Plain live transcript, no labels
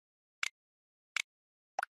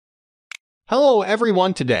Hello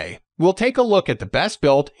everyone, today we'll take a look at the best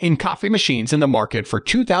built-in coffee machines in the market for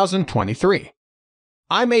 2023.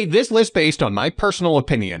 I made this list based on my personal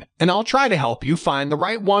opinion, and I'll try to help you find the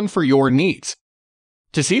right one for your needs.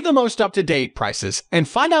 To see the most up-to-date prices and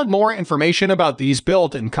find out more information about these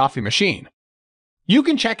built-in coffee machine, you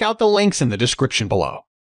can check out the links in the description below.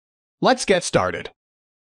 Let's get started.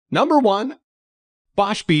 Number 1.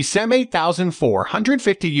 Bosch BSEM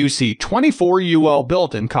 8450 UC 24 UL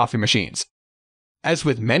built-in coffee machines. As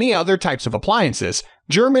with many other types of appliances,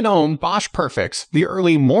 German-owned Bosch perfects the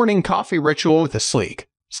early morning coffee ritual with a sleek,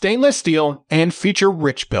 stainless steel, and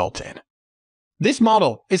feature-rich built-in. This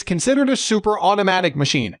model is considered a super automatic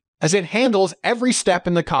machine, as it handles every step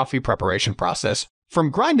in the coffee preparation process,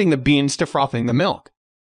 from grinding the beans to frothing the milk.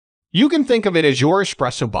 You can think of it as your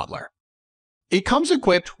espresso butler. It comes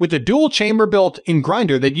equipped with a dual-chamber built-in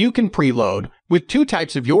grinder that you can preload with two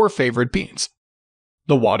types of your favorite beans.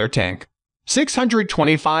 The water tank,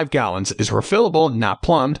 625 gallons, is refillable, not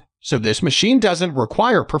plumbed, so this machine doesn't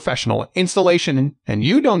require professional installation and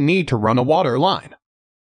you don't need to run a water line.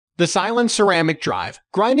 The silent ceramic drive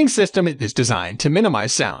grinding system is designed to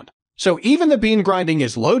minimize sound, so even the bean grinding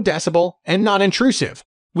is low decibel and non-intrusive,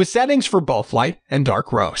 with settings for both light and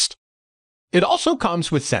dark roast. It also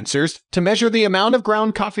comes with sensors to measure the amount of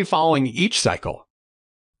ground coffee following each cycle.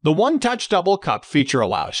 The one-touch double cup feature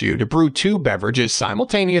allows you to brew two beverages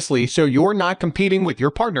simultaneously, so you're not competing with your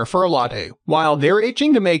partner for a latte while they're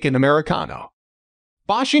itching to make an Americano.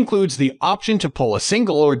 Bosch includes the option to pull a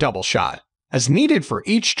single or double shot, as needed for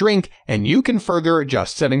each drink, and you can further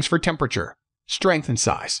adjust settings for temperature, strength, and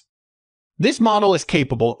size. This model is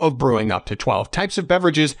capable of brewing up to 12 types of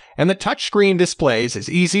beverages, and the touchscreen display is as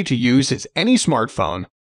easy to use as any smartphone.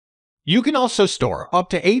 You can also store up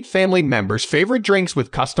to 8 family members' favorite drinks with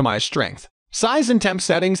customized strength, size, and temp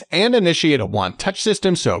settings, and initiate a one-touch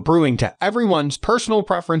system, so brewing to everyone's personal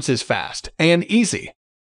preference is fast and easy.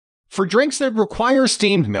 For drinks that require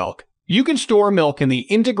steamed milk, you can store milk in the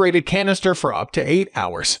integrated canister for up to 8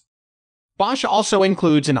 hours. Bosch also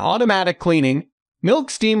includes an automatic cleaning, milk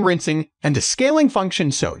steam rinsing, and a scaling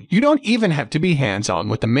function, so you don't even have to be hands-on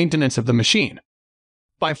with the maintenance of the machine.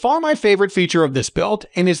 By far my favorite feature of this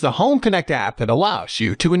built-in is the Home Connect app that allows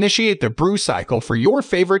you to initiate the brew cycle for your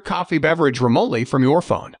favorite coffee beverage remotely from your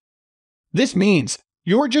phone. This means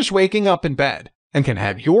you're just waking up in bed and can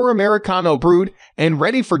have your Americano brewed and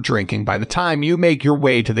ready for drinking by the time you make your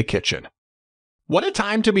way to the kitchen. What a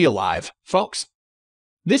time to be alive, folks!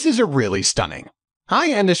 This is a really stunning,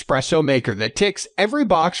 high-end espresso maker that ticks every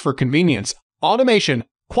box for convenience, automation,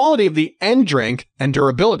 quality of the end drink, and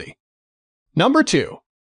durability. Number 2.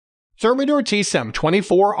 THERMADOR TSEM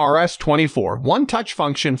 24 RS24 one-touch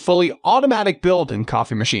function fully automatic built-in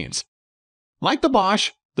coffee machines. Like the Bosch,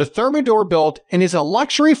 the THERMADOR built-in is a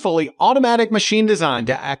luxury fully automatic machine designed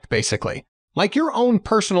to act basically like your own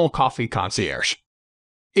personal coffee concierge.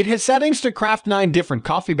 It has settings to craft 9 different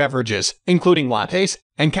coffee beverages, including lattes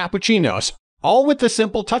and cappuccinos, all with the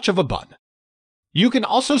simple touch of a button. You can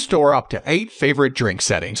also store up to 8 favorite drink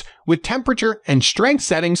settings with temperature and strength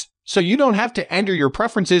settings, so you don't have to enter your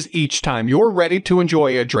preferences each time you're ready to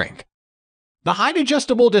enjoy a drink. The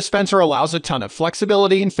height-adjustable dispenser allows a ton of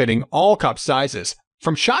flexibility in fitting all cup sizes,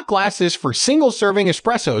 from shot glasses for single-serving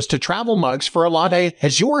espressos to travel mugs for a latte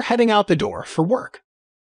as you're heading out the door for work.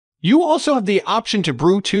 You also have the option to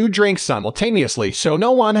brew 2 drinks simultaneously, so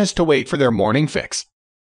no one has to wait for their morning fix.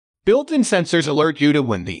 Built-in sensors alert you to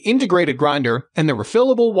when the integrated grinder and the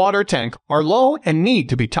refillable water tank are low and need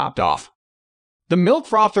to be topped off. The milk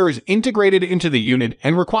frother is integrated into the unit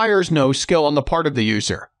and requires no skill on the part of the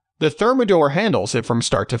user. The THERMADOR handles it from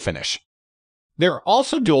start to finish. There are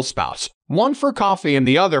also dual spouts, one for coffee and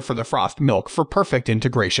the other for the frothed milk, for perfect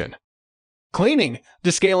integration. Cleaning,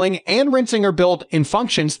 descaling, and rinsing are built-in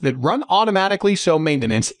functions that run automatically, so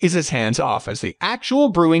maintenance is as hands-off as the actual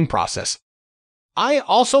brewing process. I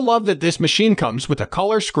also love that this machine comes with a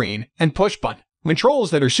color screen and push-button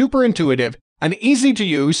controls that are super intuitive and easy to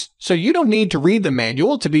use, so you don't need to read the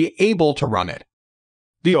manual to be able to run it.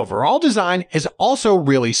 The overall design is also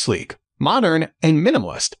really sleek, modern, and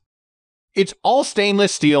minimalist. It's all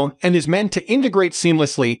stainless steel and is meant to integrate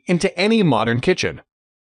seamlessly into any modern kitchen.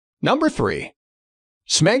 Number 3.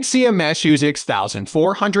 Smeg CMS UX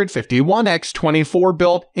 1451X24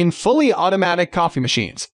 built-in fully automatic coffee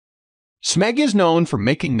machines. Smeg is known for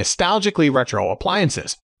making nostalgically retro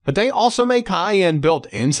appliances, but they also make high-end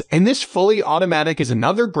built-ins, and this fully automatic is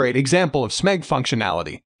another great example of Smeg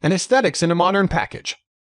functionality and aesthetics in a modern package.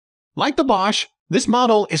 Like the Bosch, this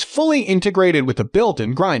model is fully integrated with a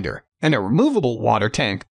built-in grinder and a removable water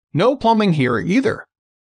tank. No plumbing here either.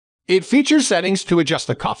 It features settings to adjust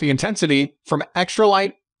the coffee intensity from extra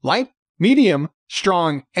light, light, medium,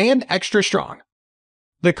 strong, and extra strong.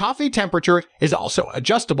 The coffee temperature is also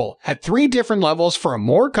adjustable at 3 different levels for a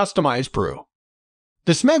more customized brew.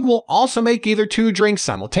 The Smeg will also make either 2 drinks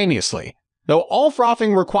simultaneously, though all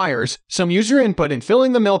frothing requires some user input in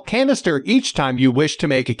filling the milk canister each time you wish to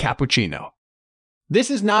make a cappuccino. This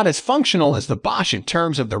is not as functional as the Bosch in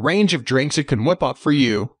terms of the range of drinks it can whip up for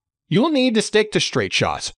you. You'll need to stick to straight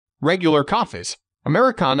shots, regular coffees,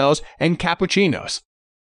 Americanos, and cappuccinos.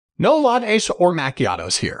 No lattes or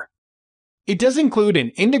macchiatos here. It does include an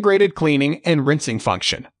integrated cleaning and rinsing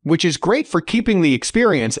function, which is great for keeping the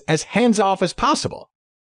experience as hands-off as possible.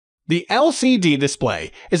 The LCD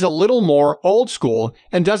display is a little more old school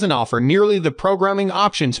and doesn't offer nearly the programming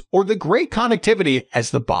options or the great connectivity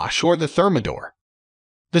as the Bosch or the THERMADOR.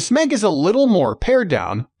 The Smeg is a little more pared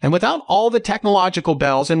down and without all the technological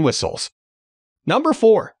bells and whistles. Number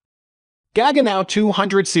 4. Gaggenau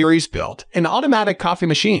 200 series built in automatic coffee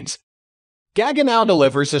machines. Gaggenau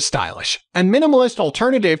delivers a stylish and minimalist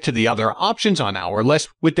alternative to the other options on our list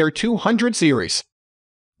with their 200 series.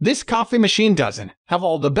 This coffee machine doesn't have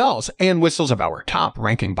all the bells and whistles of our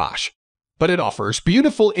top-ranking Bosch, but it offers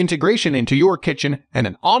beautiful integration into your kitchen and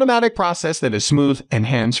an automatic process that is smooth and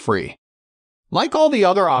hands-free. Like all the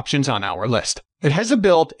other options on our list, it has a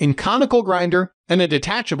built-in conical grinder and a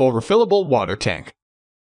detachable refillable water tank.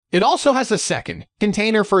 It also has a second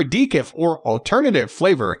container for a decaf or alternative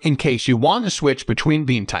flavor in case you want to switch between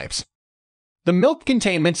bean types. The milk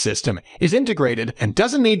containment system is integrated and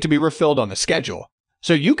doesn't need to be refilled on the schedule,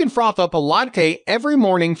 so you can froth up a latte every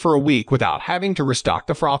morning for a week without having to restock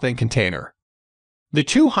the frothing container. The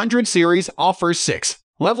 200 series offers 6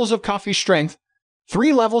 levels of coffee strength,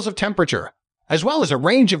 3 levels of temperature, as well as a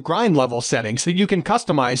range of grind level settings that you can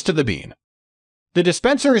customize to the bean. The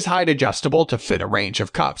dispenser is height adjustable to fit a range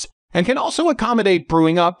of cups and can also accommodate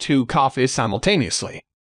brewing up 2 coffees simultaneously.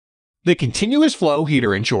 The continuous flow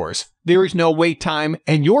heater ensures there is no wait time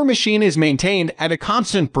and your machine is maintained at a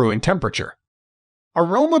constant brewing temperature.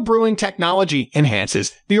 Aroma brewing technology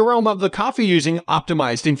enhances the aroma of the coffee using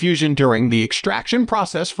optimized infusion during the extraction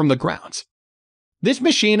process from the grounds. This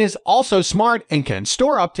machine is also smart and can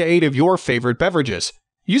store up to 8 of your favorite beverages,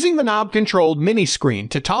 using the knob-controlled mini-screen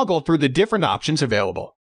to toggle through the different options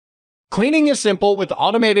available. Cleaning is simple with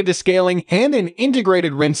automated descaling and an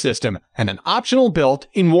integrated rinse system, and an optional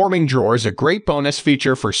built-in warming drawer is a great bonus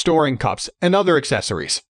feature for storing cups and other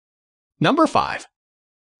accessories. Number 5.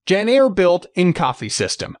 Jenn-Air built-in coffee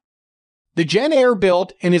system. The Jenn-Air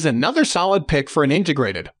built-in is another solid pick for an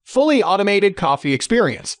integrated, fully automated coffee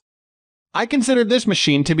experience. I consider this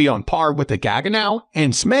machine to be on par with the Gaggenau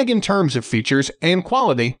and Smeg in terms of features and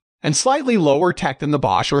quality, and slightly lower tech than the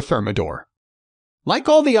Bosch or THERMADOR. Like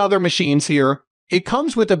all the other machines here, it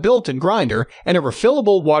comes with a built-in grinder and a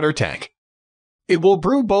refillable water tank. It will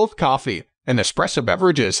brew both coffee and espresso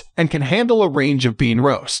beverages and can handle a range of bean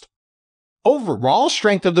roast. Overall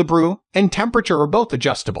strength of the brew and temperature are both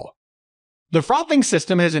adjustable. The frothing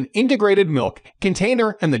system has an integrated milk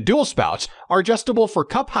container and the dual spouts are adjustable for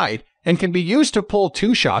cup height and can be used to pull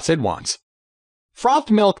 2 shots at once. Frothed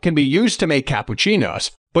milk can be used to make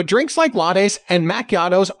cappuccinos, but drinks like lattes and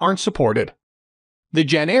macchiatos aren't supported. The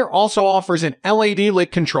Jenn-Air also offers an LED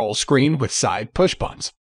lit control screen with side push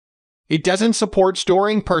buttons. It doesn't support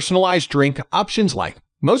storing personalized drink options like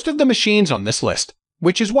most of the machines on this list,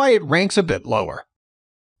 which is why it ranks a bit lower.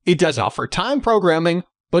 It does offer time programming,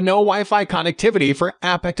 but no Wi-Fi connectivity for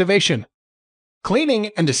app activation. Cleaning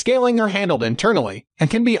and descaling are handled internally and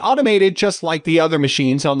can be automated just like the other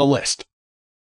machines on the list.